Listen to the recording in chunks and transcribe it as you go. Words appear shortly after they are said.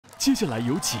接下来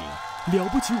有请了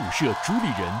不起舞社主理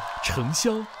人程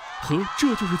潇和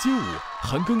这就是街舞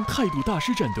韩庚态度大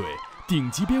师战队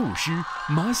顶级编舞师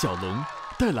马小龙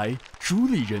带来主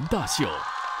理人大秀。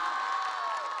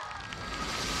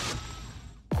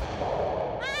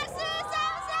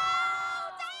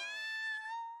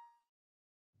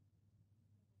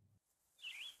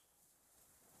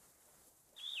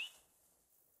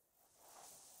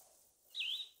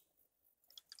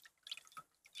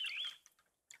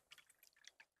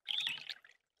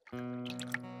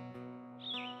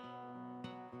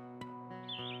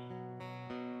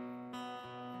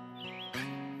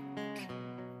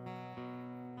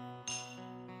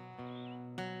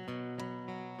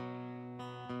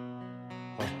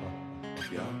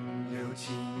杨柳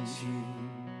青青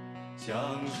江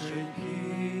水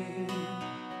平，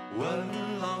闻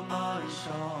郎岸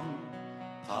上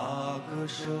踏歌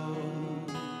声。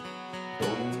东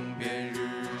边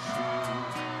日出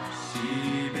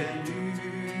西边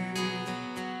雨，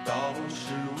道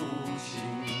是无情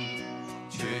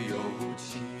却有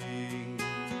情。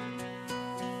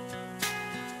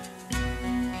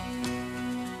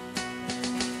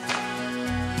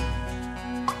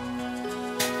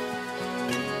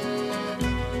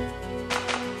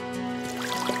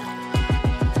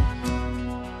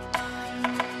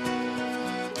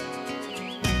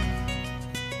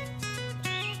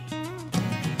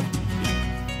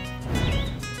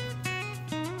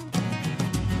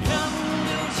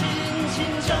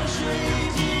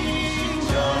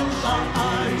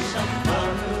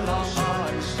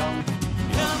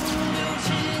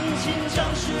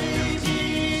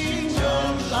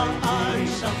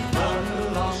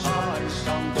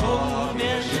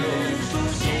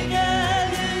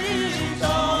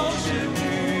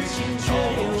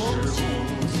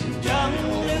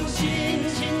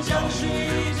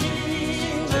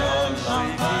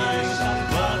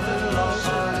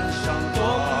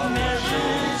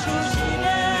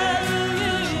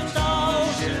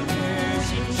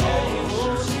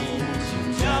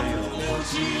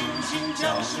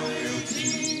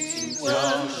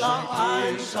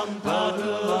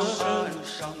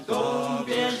东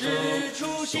边日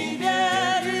出西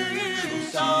边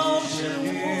雨，道是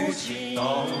无情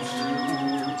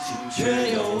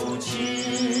却有情。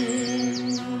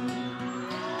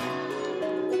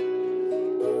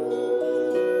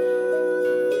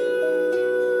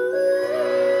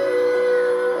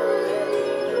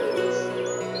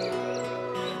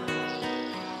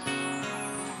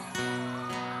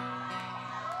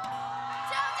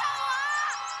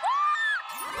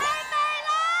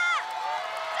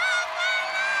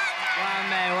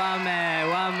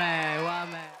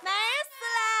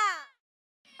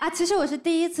其实我是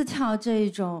第一次跳这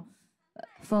一种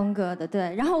风格的，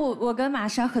对。然后我跟马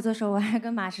师合作的时候，我还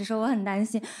跟马师说我很担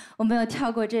心，我没有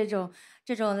跳过这种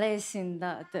类型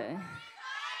的，对。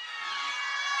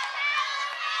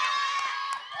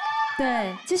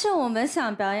对，其实我们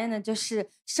想表演的就是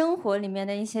生活里面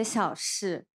的一些小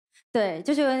事，对，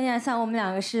就是有点像我们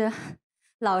两个是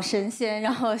老神仙，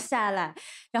然后下来，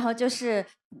然后就是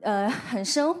很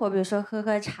生活，比如说喝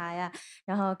喝茶呀，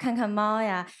然后看看猫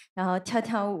呀，然后跳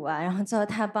跳舞啊，然后最后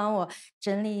他帮我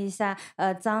整理一下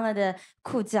脏了的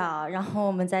裤脚，然后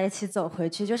我们再一起走回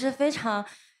去，就是非常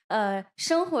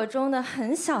生活中的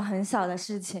很小很小的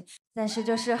事情，但是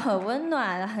就是很温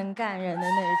暖、很感人的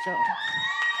那种。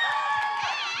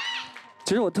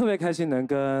其实我特别开心能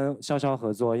跟潇潇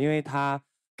合作，因为他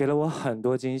给了我很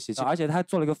多惊喜，而且他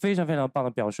做了一个非常非常棒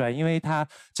的表率，因为他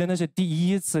真的是第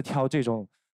一次跳这种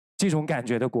感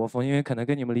觉的国风，因为可能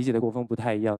跟你们理解的国风不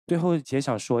太一样。最后也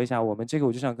想说一下，我们这个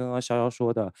我就像刚刚潇潇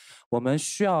说的，我们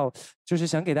需要就是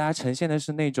想给大家呈现的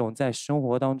是那种在生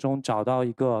活当中找到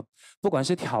一个，不管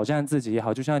是挑战自己也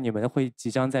好，就像你们会即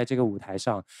将在这个舞台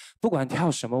上，不管跳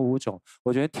什么舞种，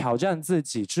我觉得挑战自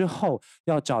己之后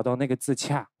要找到那个自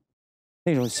洽，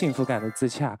那种幸福感的自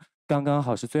洽。刚刚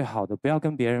好是最好的，不要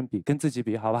跟别人比，跟自己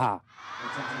比，好不好？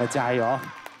来加油！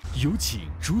有请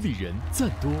主理人赞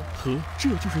多和这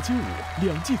就是街舞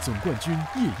2届总冠军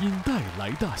夜莺带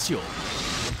来大秀。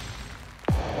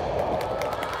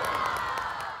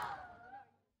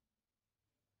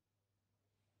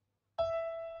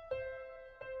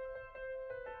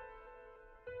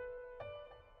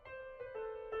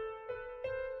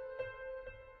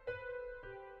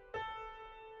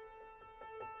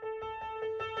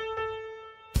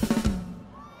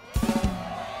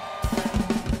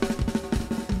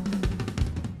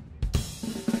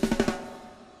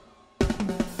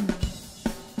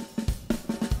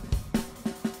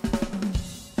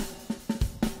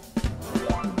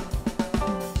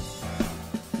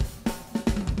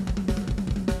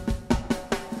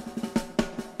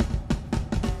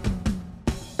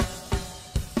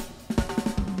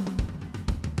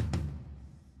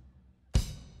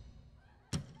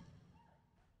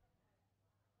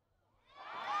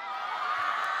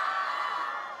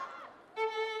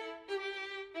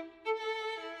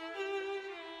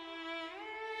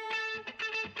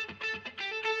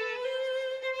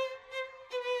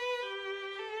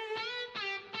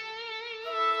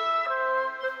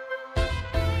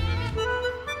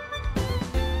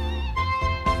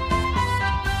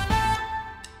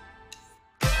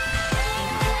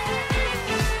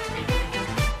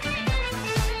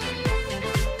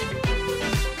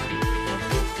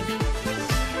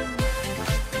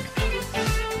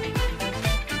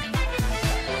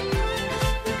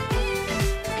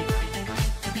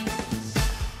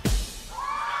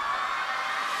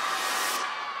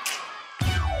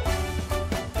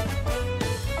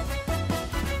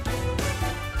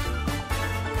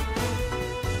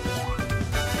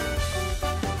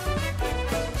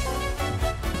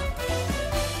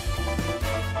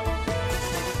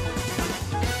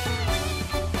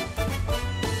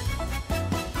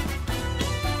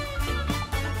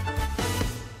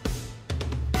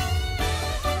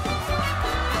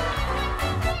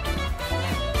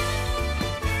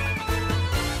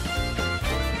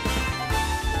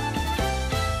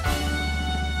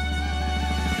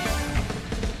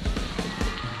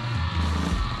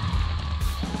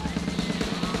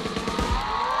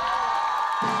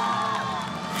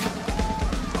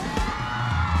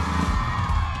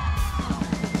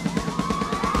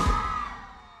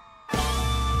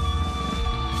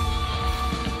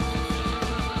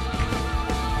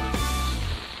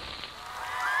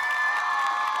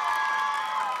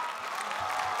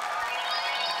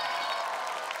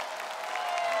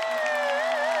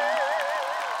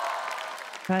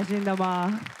开心的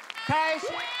吗？开心。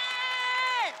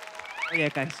我也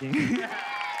开心。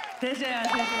谢谢。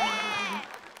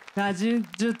那今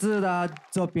次的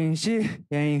作品是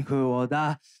电影和我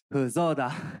的合作的，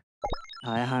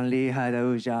他也很厉害的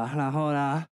舞者。然后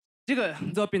呢，这个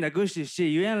作品的故事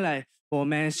是原来我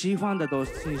们喜欢的东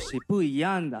西是不一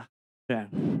样的。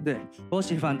对，我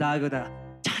喜欢大哥的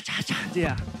嚓嚓嚓这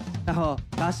样，然后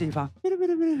他喜欢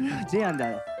这样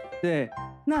的。对，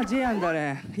那这样的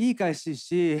呢，一开始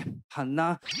是很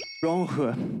难融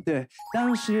合。对，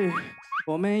但是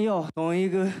我们有同一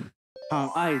个很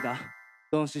爱的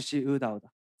东西是舞蹈的，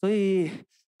所以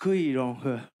可以融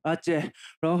合，而且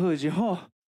融合之后，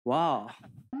哇！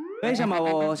为什么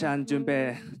我想准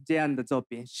备这样的作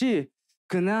品？是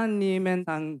可能你们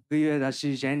3个月的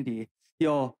时间里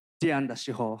有这样的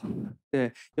时候，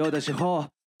对，有的时候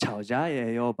吵架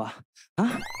也有吧？啊，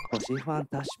我喜欢，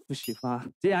他不喜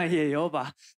欢，这样也有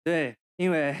吧？对，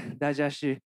因为大家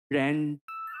是人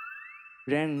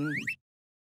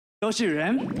都是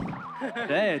人，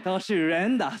对，都是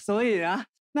人的，所以啊，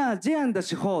那这样的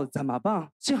时候怎么办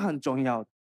是很重要的，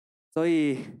所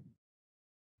以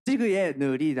这个也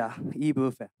努力的一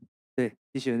部分，对，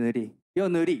继续努力，有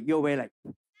努力有未来，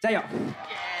加油！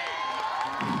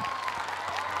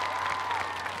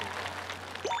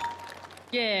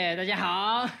耶，大家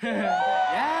好！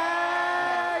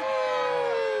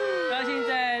高兴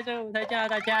在这个舞台见到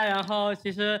大家，然后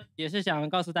其实也是想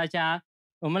告诉大家，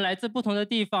我们来自不同的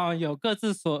地方，有各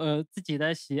自自己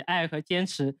的喜爱和坚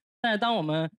持，但是当我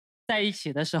们在一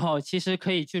起的时候，其实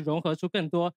可以去融合出更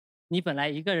多你本来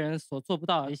一个人所做不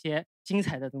到一些精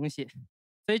彩的东西。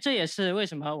所以这也是为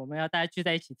什么我们要大家聚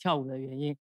在一起跳舞的原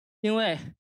因，因为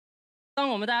当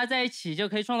我们大家在一起，就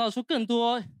可以创造出更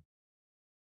多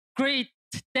great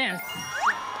dance。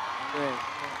对。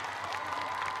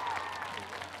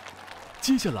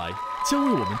接下来将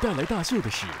为我们带来大秀的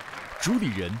是主理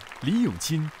人李永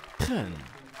清 Ten。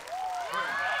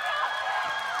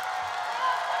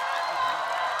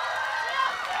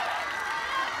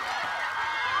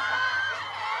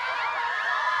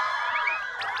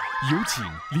有请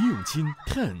李永清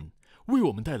Ten 为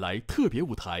我们带来特别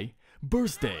舞台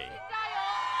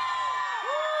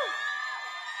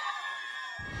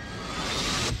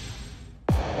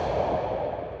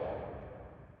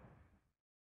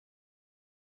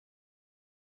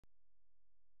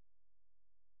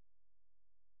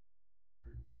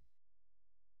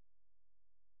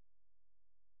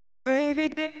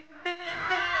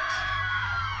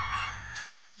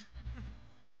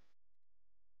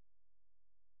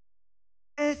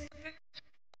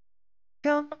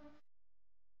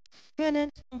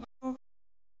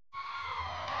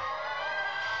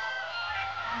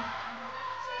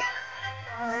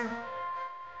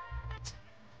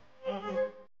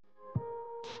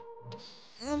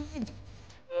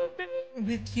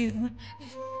you,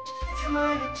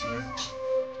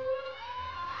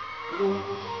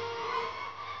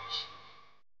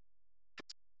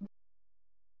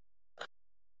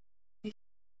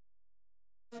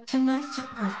 tonight's your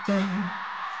birthday,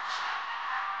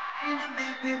 and a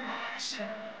baby wants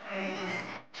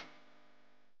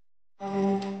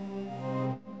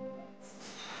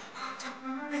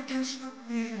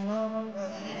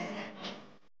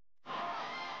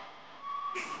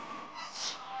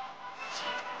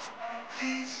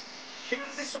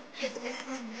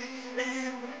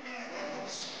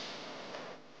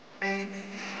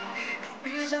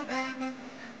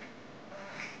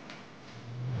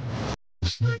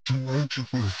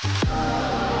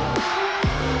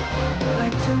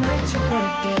Tonight's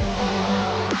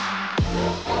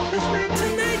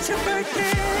your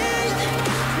birthday.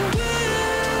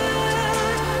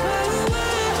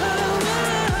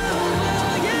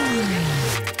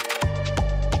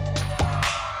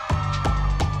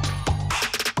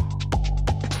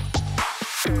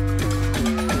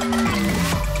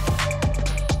 Tonight's your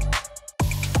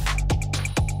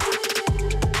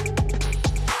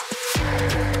birthday.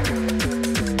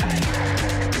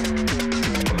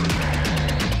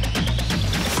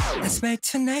 Let's make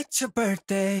tonight your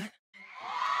birthday.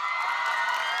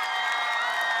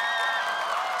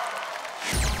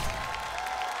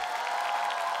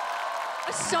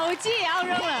 手机也要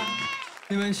扔了。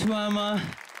你们喜欢吗？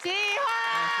喜欢，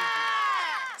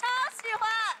超喜欢。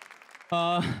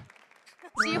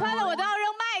喜欢的我都要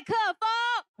扔麦克风。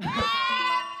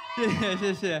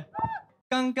谢谢。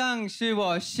刚刚是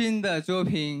我新的作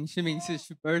品，是名字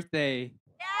是 Birthday。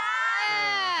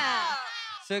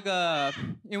这个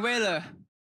因为了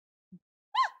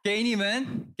给你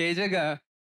们给这个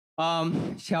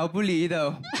小不离的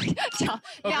了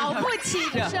不起舞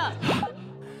社。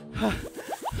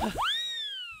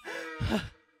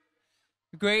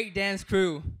Great Dance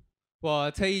Crew，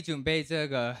 我特意准备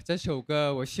这首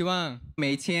歌，我希望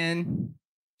每天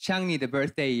像你的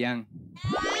birthday 一样。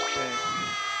对，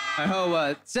然后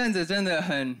我真的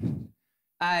很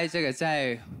爱这个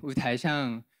在舞台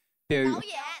上表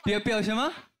什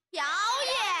么？表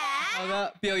演。好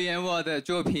的，表演我的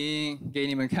作品给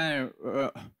你们看，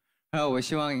然后我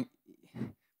希望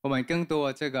我们更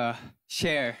多这个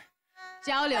share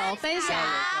交流分享。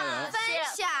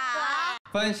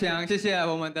分享，谢谢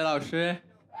我们的老师。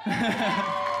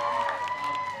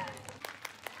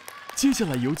接下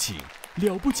来有请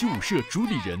了不起舞社主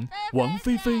理人王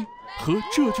菲菲和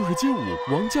这就是街舞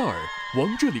王嘉尔、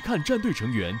往这里看战队成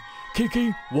员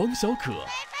KK 王小可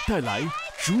带来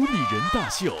主理人大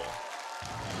秀。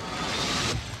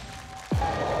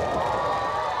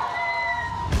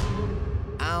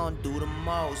I don't do the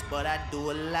most, but I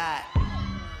do a lot.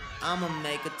 I'ma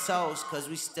make a toast, cause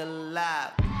we still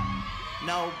alive.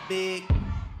 No big,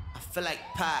 I feel like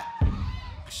pop.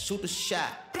 I shoot a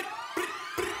shot.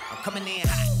 I'm coming in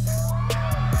hot.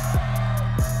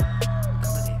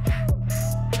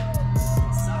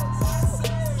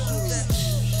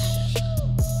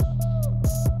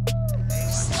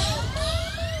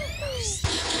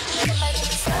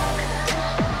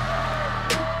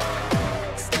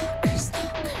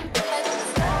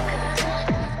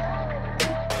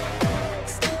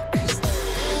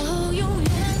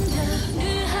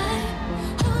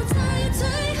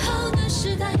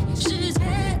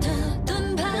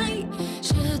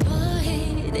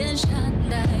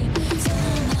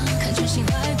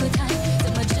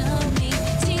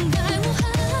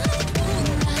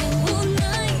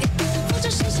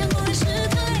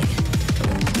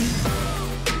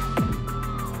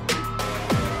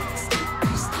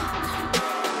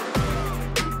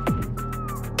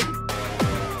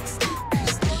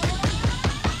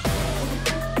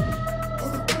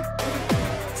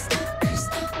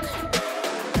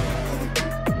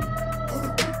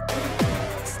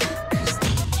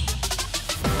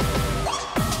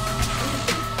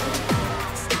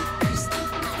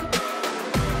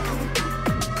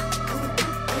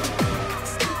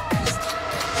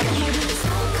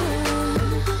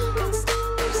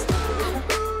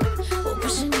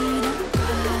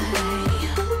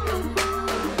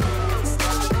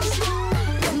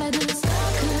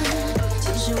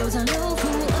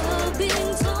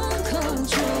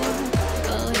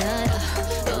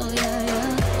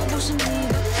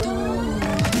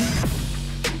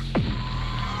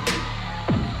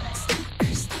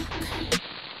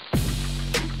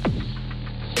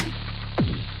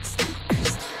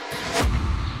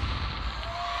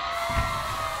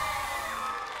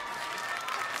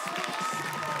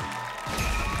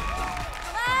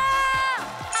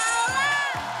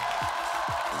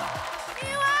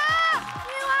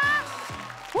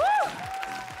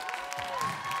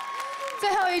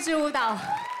舞蹈，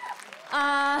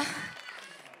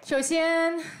首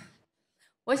先，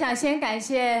我想先感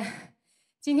谢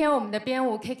今天我们的编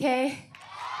舞 KK。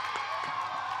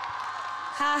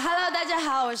好 ，Hello， 大家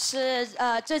好，我是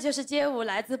这就是街舞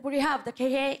来自 Booty Hub 的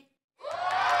KK。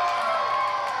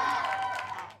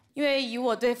因为以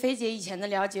我对菲姐以前的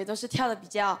了解，都是跳的比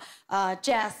较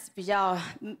jazz， 比较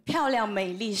漂亮、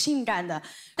美丽、性感的。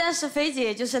但是菲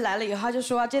姐就是来了以后，就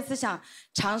说这次想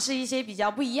尝试一些比较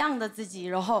不一样的自己，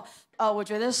然后我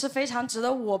觉得是非常值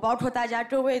得我，包括大家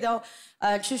各位都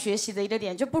去学习的一个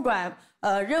点。就不管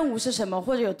任务是什么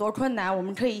或者有多困难，我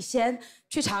们可以先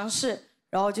去尝试，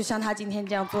然后就像他今天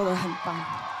这样做的很棒。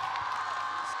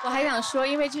我还想说，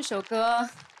因为这首歌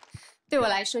对我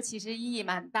来说其实意义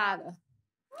蛮大的。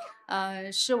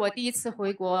是我第一次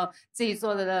回国自己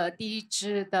做的第一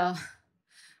支的，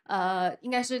应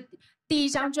该是第一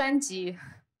张专辑。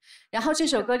然后这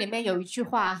首歌里面有一句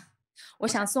话，我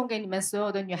想送给你们所有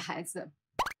的女孩子：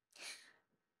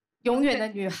永远的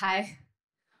女孩，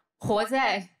活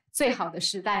在最好的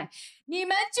时代。你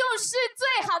们就是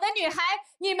最好的女孩，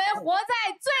你们活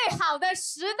在最好的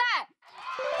时代。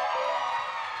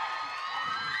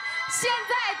现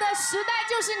在的时代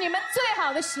就是你们最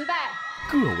好的时代。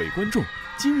各位观众，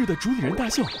今日的主理人大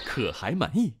秀可还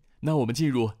满意？那我们进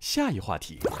入下一话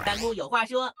题。弹幕有话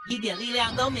说，一点力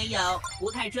量都没有，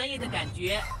不太专业的感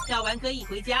觉，跳完可以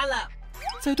回家了。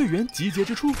在队员集结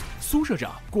之初，苏社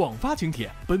长广发请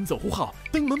帖，奔走呼号，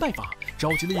登门拜访，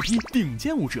召集了一批顶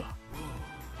尖舞者。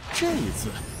这一次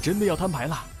真的要摊牌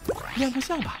了，亮个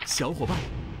相吧，小伙伴。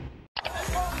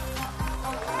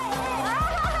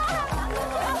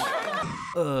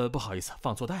不好意思，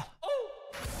放错带了。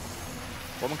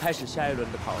我们开始下一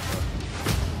轮的考核。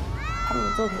他们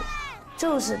的作品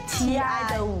就是 TI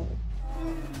的舞，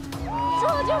这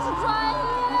就是专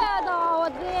业的，我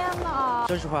天哪！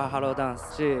说实话 ，Hello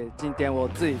Dance 是今天我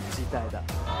最期待的。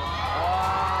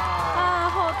啊，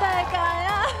好带感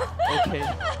呀！ OK，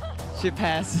 是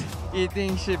pass， 一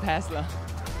定是 pass 了。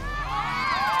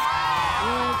因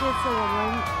为这次我们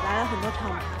来了很多厂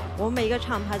牌，我们每一个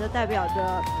厂牌都代表着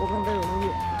我们的荣誉，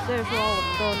所以说我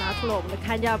们都拿出了我们的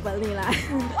看家本领来。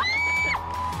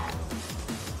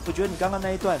我觉得你刚刚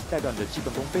那一段代表你的基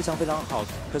本功非常非常好，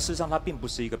可事实上它并不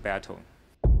是一个 battle。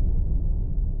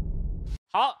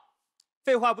好，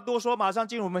废话不多说，马上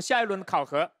进入我们下一轮的考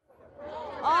核。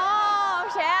哦，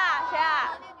谁啊？谁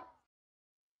啊？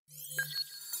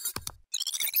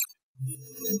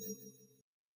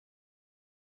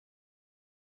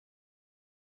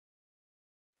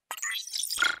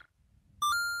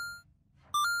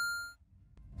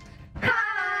嗨，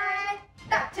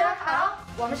大家好，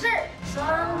我们是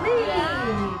双立，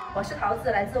我是桃子，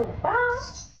来自58。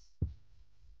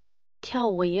跳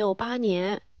舞也有8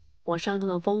年，我擅长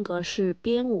的风格是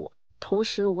编舞，同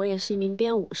时我也是一名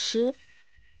编舞师。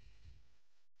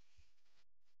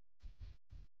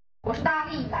我是大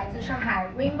力，来自上海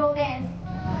Rainbow Dance。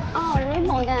哦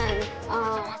 ，Rainbow Dance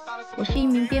啊。我是一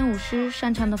名编舞师，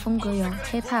擅长的风格有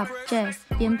Hip Hop、Jazz、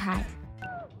编排。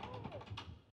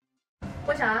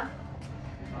为啥？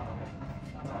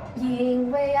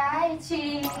因为爱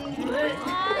情。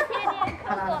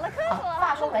好了，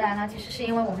话说回来呢，其实是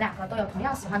因为我们两个都有同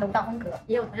样喜欢的舞蹈风格，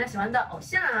也有同样喜欢的偶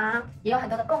像，也有很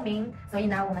多的共鸣，所以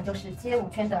呢，我们就是街舞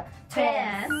圈的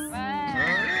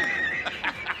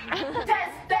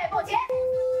Twins。Twins 对不起。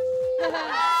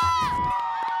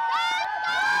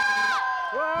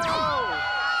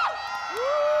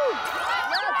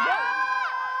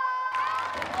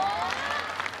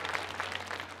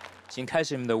请开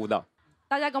始你们的舞蹈。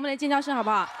大家给我们点尖叫声好不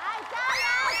好？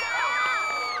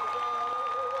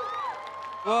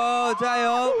哇，加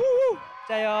油！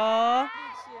加油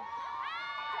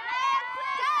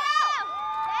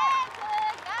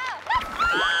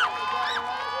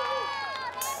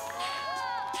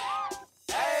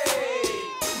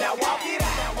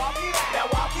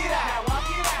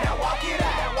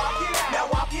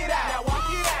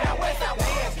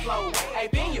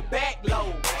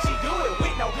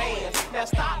！Now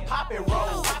stop, pop and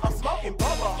roll. I'm smoking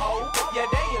bubble hoe. Yeah,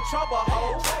 they in trouble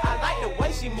hoe. I like the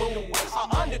way she move. An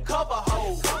undercover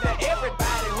hoe. Now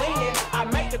everybody leaning. I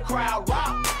make the crowd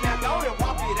rock. Now go and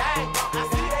walk it out. I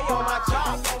see they on my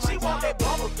job. She want that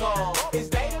bubble gum. Is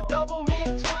they the double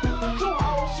mint? 2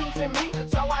 hoes shooting me,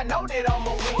 so I know that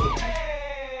I'ma win.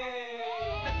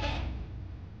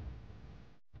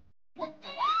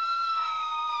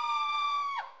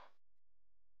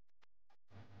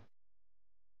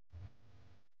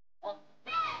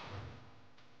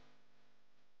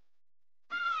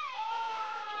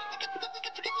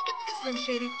 Slim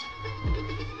Shady.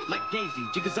 Like Daisy,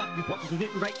 jiggers up, you walking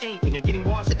hitting right aim, and you're getting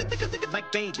washed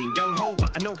like bathing. Young ho,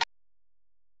 I know.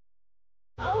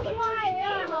 好帅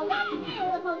呀，好干净，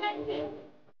好干净。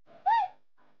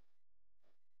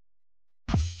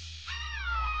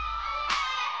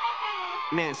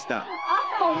Man, stop.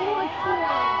 好默契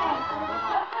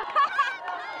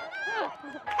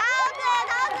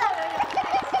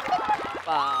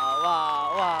啊！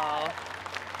哇！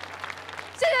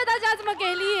谢谢大家这么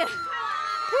给力！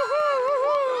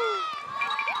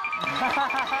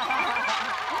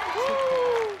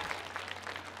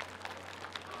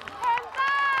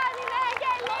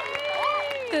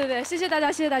对，谢谢大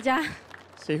家，谢谢大家。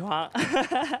喜欢，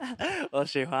我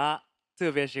喜欢，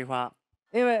特别喜欢，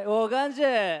因为我感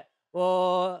觉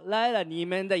我来了你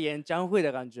们的演唱会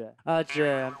的感觉，而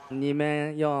且你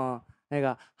们用那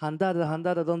个很大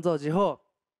的动作之后，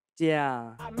这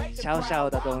样小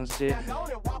的东西，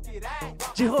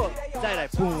之后再来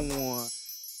砰，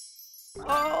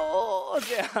哦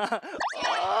这样，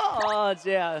哦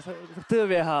这样特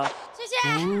别好，谢谢。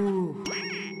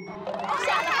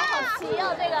下的好齐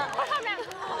哦，这个上面，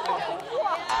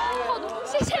哇，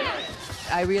谢谢。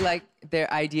I really like their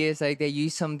ideas, like they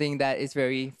use something that is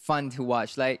very fun to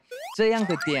watch, like 这样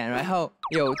的点，然后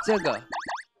有这个，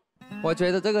我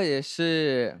觉得这个也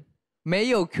是没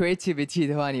有 creativity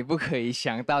的话，你不可以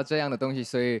想到这样的东西，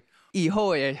所以以后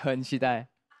我也很期待。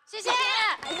谢谢。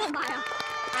哎呦妈呀！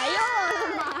哎呦我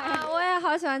的妈呀！我也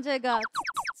好喜欢这个。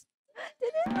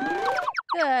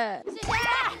对，谢谢。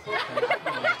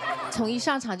从一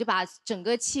上场就把整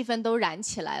个气氛都燃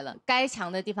起来了，该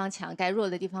强的地方强，该弱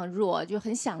的地方弱，就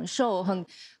很享受、很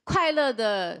快乐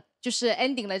的，就是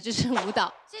ending 了这支舞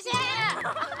蹈。谢谢。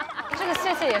这个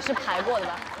谢谢也是排过的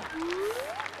吧？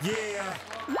 Yeah。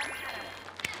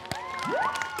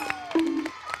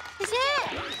谢谢。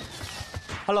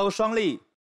Hello， 双立，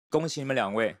恭喜你们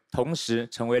2位同时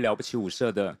成为了不起舞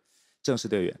社的正式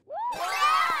队员。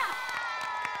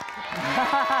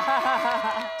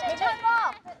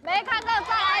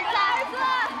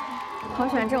好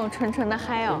喜欢这种纯纯的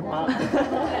嗨哦！哇，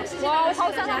我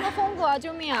好喜欢他们的风格啊！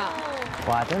救命啊！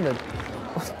哇，真的，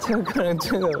这个人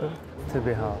真的特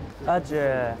别好，而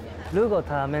且如果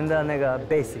他们的那个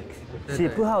basic 是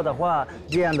不好的话，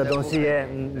这样的东西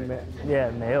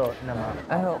也没有那么，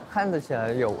然后看得起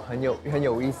来很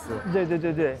有意思。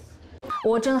对。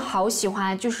我真的好喜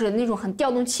欢，就是那种很调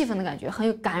动气氛的感觉，很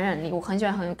有感染力。我很喜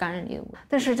欢很有感染力的舞，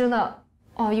但是真的，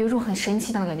有一种很神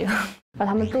奇的感觉。把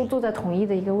他们都坐在统一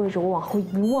的一个位置，我往后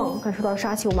一望，感受到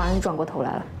杀气，我马上就转过头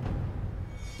来了。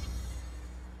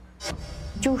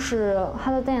就是他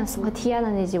的 dance 和 TI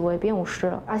的那几位编舞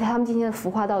师，而且他们今天的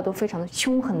服化道都非常的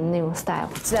凶狠的那种 style，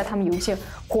自带他们有一些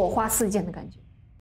火花四溅的感觉。